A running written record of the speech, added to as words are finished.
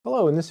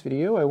Hello, in this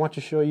video I want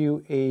to show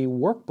you a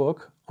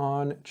workbook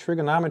on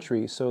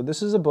trigonometry. So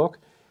this is a book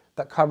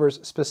that covers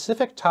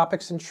specific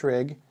topics in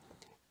trig,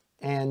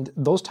 and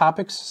those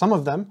topics, some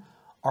of them,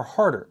 are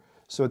harder.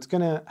 So it's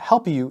going to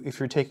help you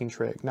if you're taking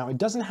trig. Now it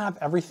doesn't have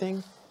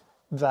everything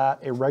that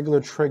a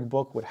regular trig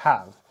book would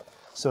have.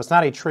 So it's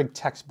not a trig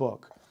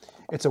textbook.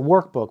 It's a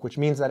workbook, which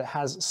means that it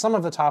has some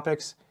of the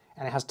topics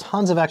and it has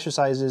tons of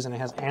exercises and it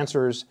has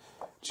answers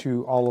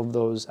to all of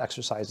those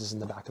exercises in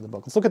the back of the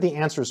book. Let's look at the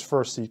answers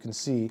first so you can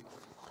see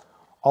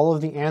all of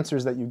the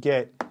answers that you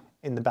get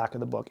in the back of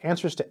the book.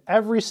 Answers to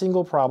every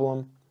single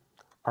problem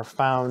are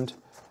found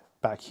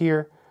back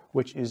here,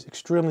 which is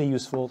extremely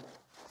useful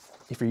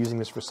if you're using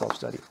this for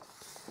self-study.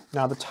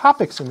 Now the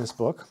topics in this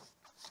book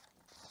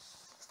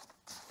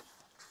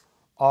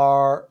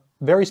are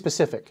very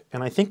specific,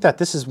 and I think that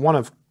this is one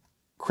of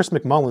Chris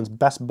McMullen's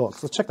best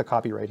books. Let's check the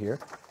copyright here.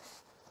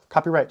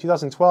 Copyright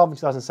 2012 and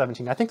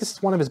 2017. I think this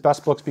is one of his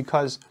best books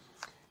because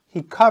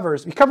he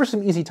covers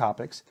some easy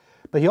topics,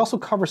 but he also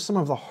covers some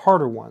of the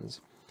harder ones.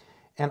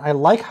 And I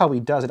like how he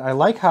does it. I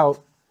like how,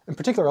 in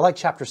particular, I like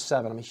chapter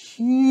 7. I'm a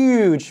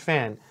huge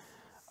fan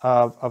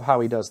of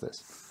how he does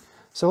this.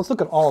 So let's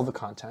look at all of the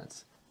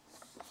contents.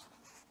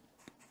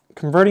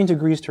 Converting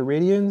degrees to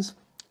radians,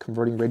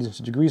 converting radians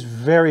to degrees,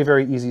 very,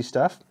 very easy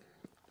stuff.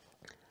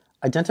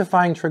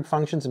 Identifying trig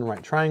functions in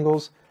right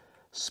triangles,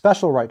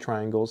 special right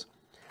triangles.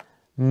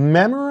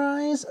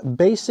 Memorize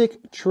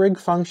basic trig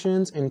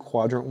functions in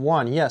quadrant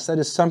 1. Yes, that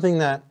is something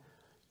that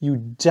you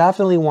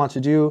definitely want to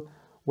do.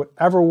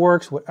 Whatever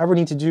works, whatever you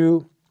need to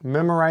do,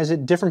 memorize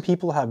it. Different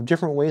people have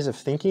different ways of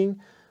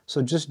thinking,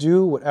 so just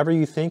do whatever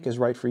you think is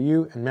right for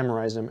you and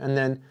memorize them. And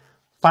then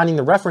finding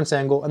the reference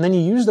angle, and then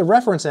you use the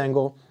reference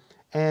angle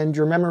and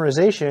your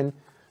memorization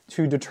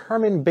to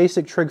determine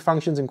basic trig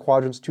functions in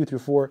quadrants 2 through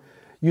 4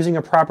 using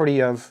a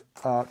property of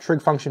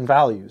trig function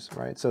values,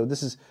 right? So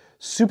this is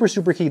super,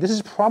 super key. This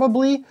is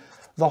probably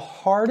the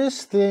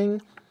hardest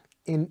thing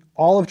in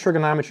all of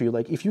trigonometry.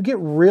 Like, if you get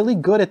really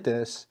good at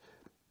this,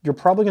 you're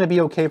probably going to be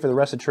okay for the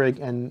rest of trig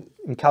and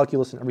in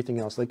calculus and everything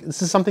else. Like,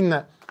 this is something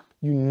that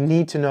you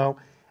need to know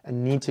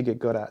and need to get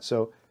good at.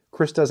 So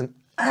Chris does an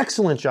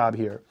excellent job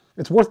here.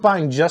 It's worth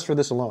buying just for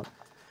this alone.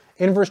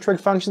 Inverse trig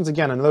functions,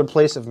 again, another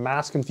place of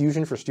mass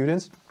confusion for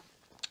students.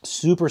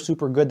 Super,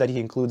 super good that he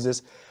includes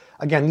this.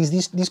 Again,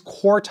 these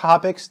core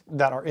topics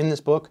that are in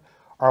this book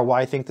are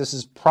why I think this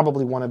is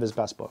probably one of his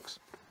best books.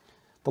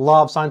 The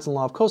law of sines and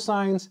law of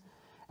cosines,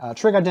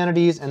 trig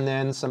identities, and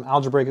then some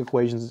algebraic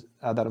equations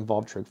that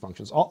involve trig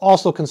functions.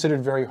 Also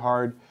considered very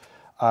hard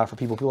for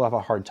people who have a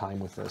hard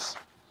time with this.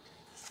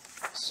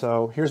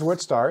 So here's where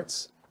it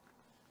starts.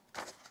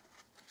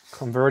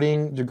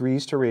 Converting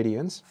degrees to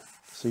radians.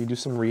 So you do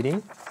some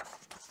reading.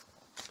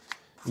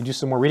 You do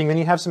some more reading, then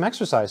you have some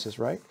exercises,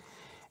 right?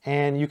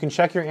 And you can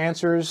check your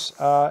answers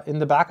in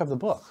the back of the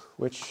book,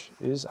 which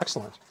is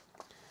excellent.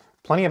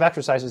 Plenty of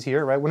exercises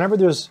here, right? Whenever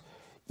there's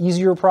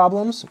easier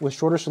problems with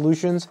shorter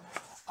solutions,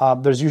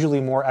 there's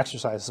usually more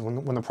exercises.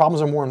 When the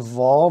problems are more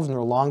involved and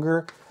they're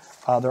longer,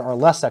 there are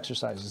less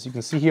exercises. You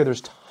can see here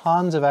there's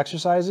tons of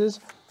exercises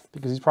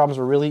because these problems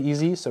are really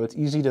easy, so it's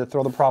easy to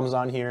throw the problems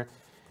on here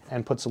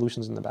and put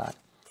solutions in the back.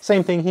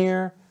 Same thing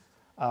here,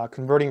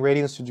 converting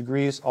radians to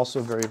degrees, also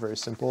very, very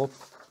simple.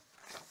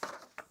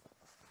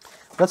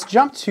 Let's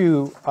jump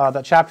to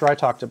that chapter I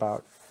talked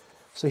about.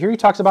 So here he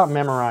talks about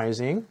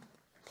memorizing.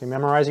 Okay,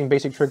 memorizing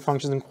basic trig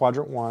functions in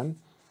quadrant 1.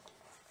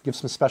 Give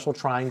some special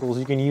triangles.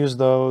 You can use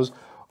those,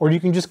 or you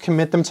can just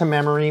commit them to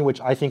memory,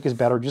 which I think is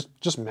better.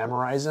 Just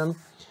memorize them.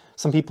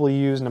 Some people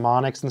use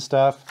mnemonics and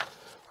stuff.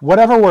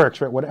 Whatever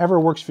works, right? Whatever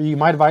works for you.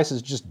 My advice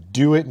is just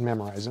do it and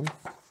memorize them.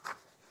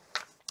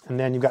 And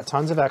then you've got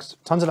tons of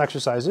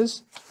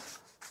exercises.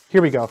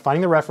 Here we go.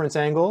 Finding the reference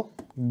angle.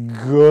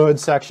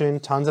 Good section.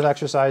 Tons of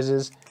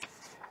exercises.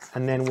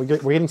 And then we're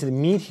getting to the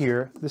meat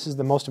here. This is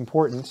the most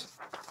important.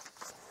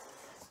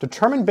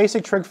 Determine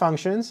basic trig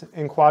functions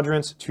in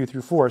quadrants 2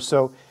 through 4.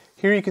 So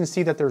here you can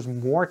see that there's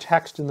more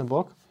text in the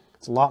book.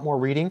 It's a lot more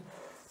reading.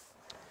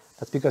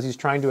 That's because he's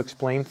trying to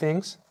explain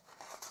things.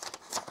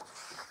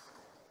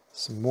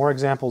 Some more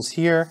examples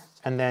here.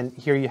 And then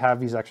here you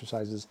have these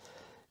exercises.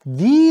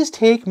 These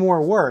take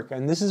more work,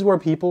 and this is where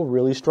people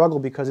really struggle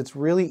because it's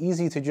really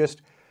easy to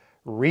just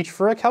reach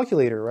for a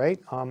calculator, right?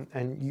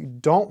 And you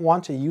don't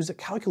want to use a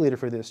calculator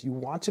for this. You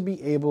want to be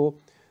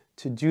able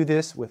to do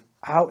this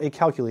without a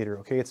calculator,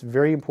 okay? It's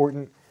very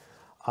important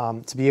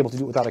to be able to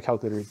do it without a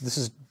calculator. This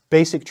is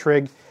basic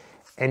trig,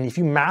 and if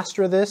you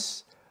master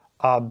this,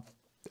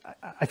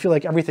 I feel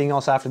like everything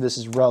else after this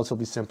is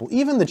relatively simple.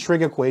 Even the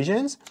trig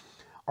equations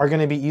are going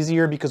to be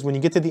easier because when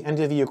you get to the end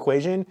of the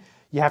equation,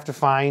 you have to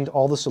find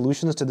all the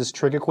solutions to this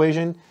trig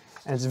equation,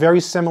 and it's very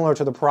similar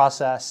to the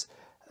process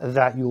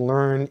that you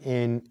learn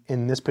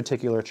in this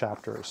particular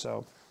chapter.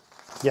 So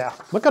yeah,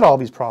 look at all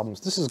these problems.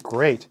 This is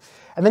great.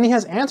 And then he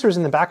has answers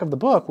in the back of the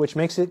book, which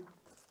makes it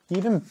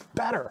even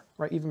better,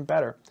 right? Even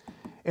better.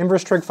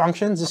 Inverse trig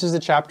functions. This is the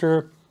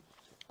chapter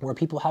where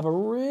people have a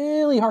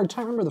really hard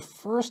time. I remember the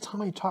first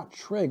time I taught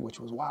trig, which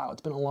was, wow,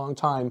 it's been a long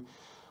time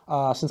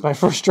since my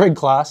first trig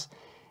class.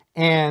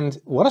 And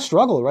what a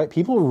struggle, right?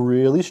 People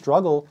really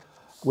struggle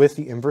with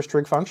the inverse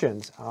trig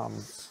functions.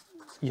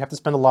 You have to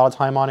spend a lot of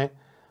time on it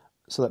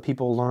so that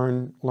people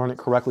learn it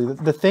correctly.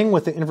 The thing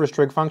with the inverse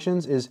trig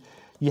functions is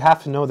you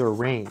have to know their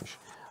range.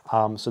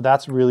 So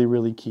that's really,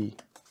 really key.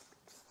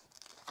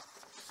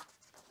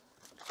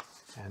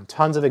 And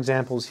tons of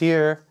examples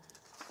here.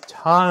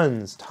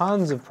 Tons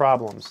of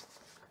problems.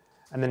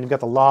 And then you've got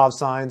the law of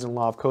sines and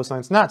law of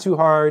cosines. Not too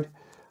hard.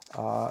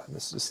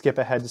 Let's just skip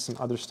ahead to some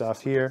other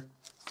stuff here.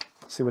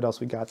 See what else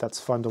we got that's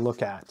fun to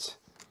look at.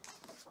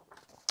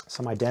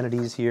 Some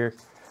identities here.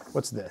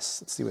 What's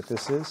this? Let's see what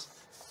this is.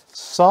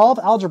 Solve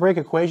algebraic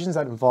equations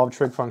that involve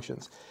trig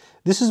functions.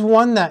 This is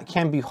one that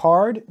can be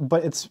hard,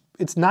 but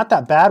it's not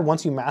that bad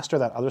once you master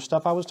that other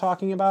stuff I was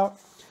talking about.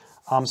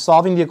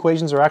 Solving the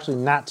equations are actually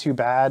not too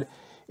bad.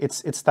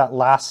 It's that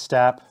last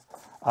step,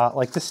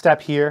 like this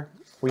step here,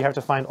 where you have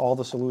to find all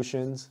the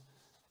solutions.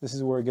 This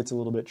is where it gets a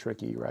little bit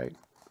tricky, right?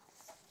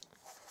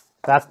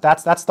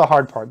 That's the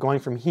hard part, going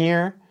from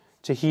here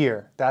to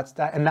here.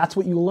 And that's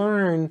what you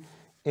learn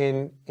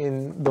in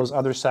those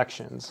other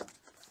sections.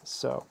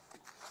 So,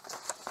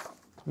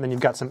 and then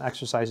you've got some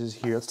exercises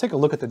here. Let's take a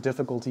look at the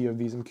difficulty of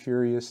these. I'm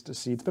curious to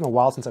see. It's been a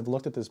while since I've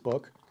looked at this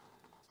book.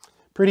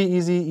 Pretty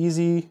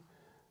easy,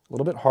 a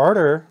little bit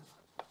harder.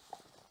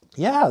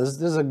 Yeah,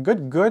 there's a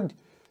good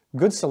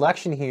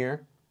selection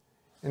here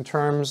in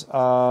terms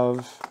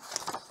of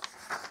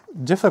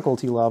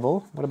difficulty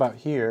level. What about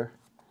here?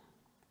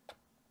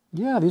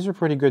 Yeah, these are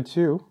pretty good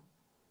too.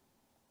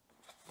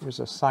 Here's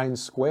a sine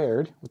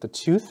squared with the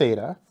 2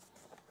 theta.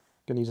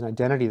 Going to use an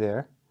identity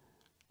there.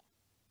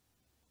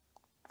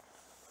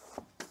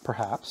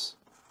 Perhaps.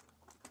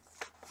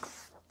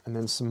 And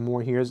then some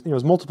more here.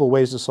 There's multiple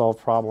ways to solve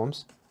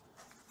problems.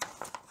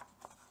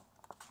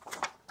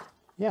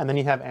 Yeah, and then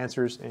you have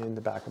answers in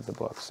the back of the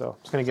book. So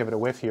I'm just going to give it a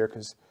whiff here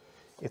because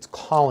it's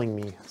calling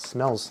me. It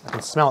smells. I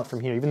can smell it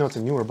from here, even though it's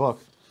a newer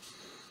book.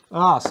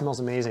 Ah, it smells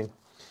amazing.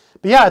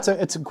 But yeah,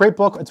 it's a great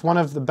book. It's one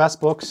of the best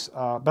books,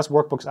 best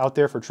workbooks out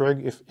there for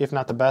trig, if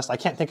not the best. I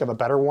can't think of a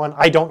better one.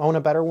 I don't own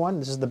a better one.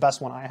 This is the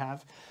best one I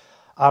have.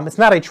 It's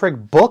not a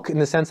trig book in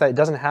the sense that it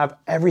doesn't have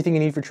everything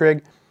you need for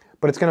trig,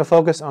 but it's going to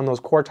focus on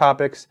those core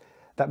topics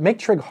that make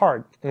trig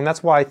hard. And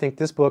that's why I think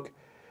this book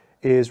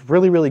is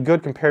really, really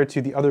good compared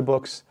to the other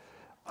books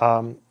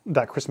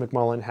that Chris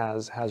McMullen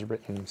has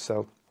written.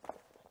 So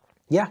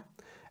yeah,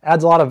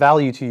 adds a lot of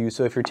value to you.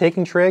 So if you're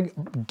taking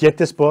trig, get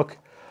this book.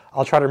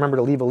 I'll try to remember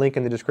to leave a link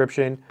in the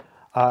description.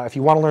 If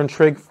you want to learn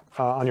trig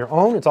on your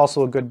own, it's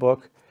also a good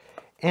book.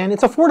 And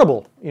it's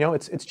affordable.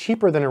 It's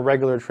cheaper than a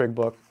regular trig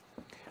book.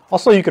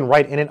 Also, you can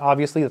write in it,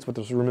 obviously. That's what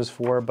this room is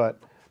for, but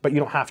you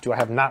don't have to. I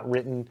have not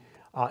written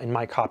in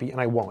my copy,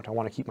 and I won't. I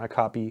want to keep my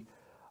copy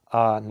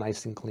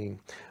nice and clean.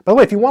 By the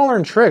way, if you want to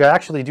learn trig, I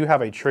actually do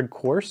have a trig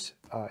course.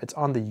 It's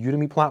on the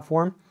Udemy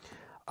platform.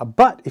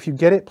 But if you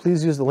get it,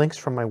 please use the links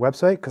from my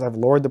website because I've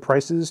lowered the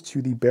prices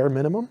to the bare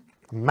minimum.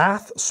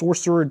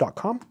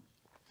 mathsorcerer.com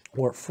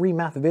or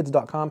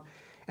freemathvids.com.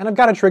 And I've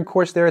got a trig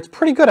course there. It's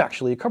pretty good,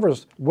 actually. It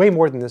covers way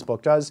more than this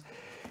book does.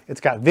 It's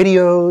got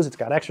videos, it's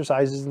got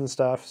exercises and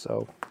stuff.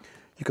 So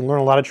you can learn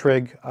a lot of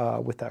trig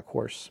with that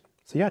course.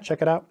 So yeah,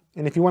 check it out.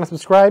 And if you want to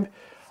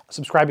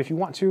subscribe if you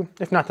want to.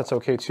 If not, that's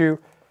okay too.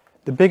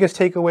 The biggest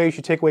takeaway you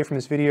should take away from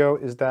this video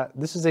is that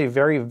this is a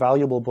very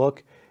valuable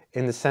book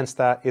in the sense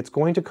that it's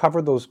going to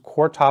cover those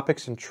core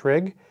topics in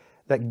trig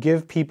that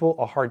give people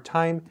a hard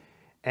time.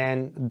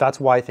 And that's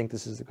why I think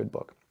this is a good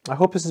book. I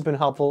hope this has been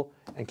helpful,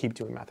 and keep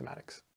doing mathematics.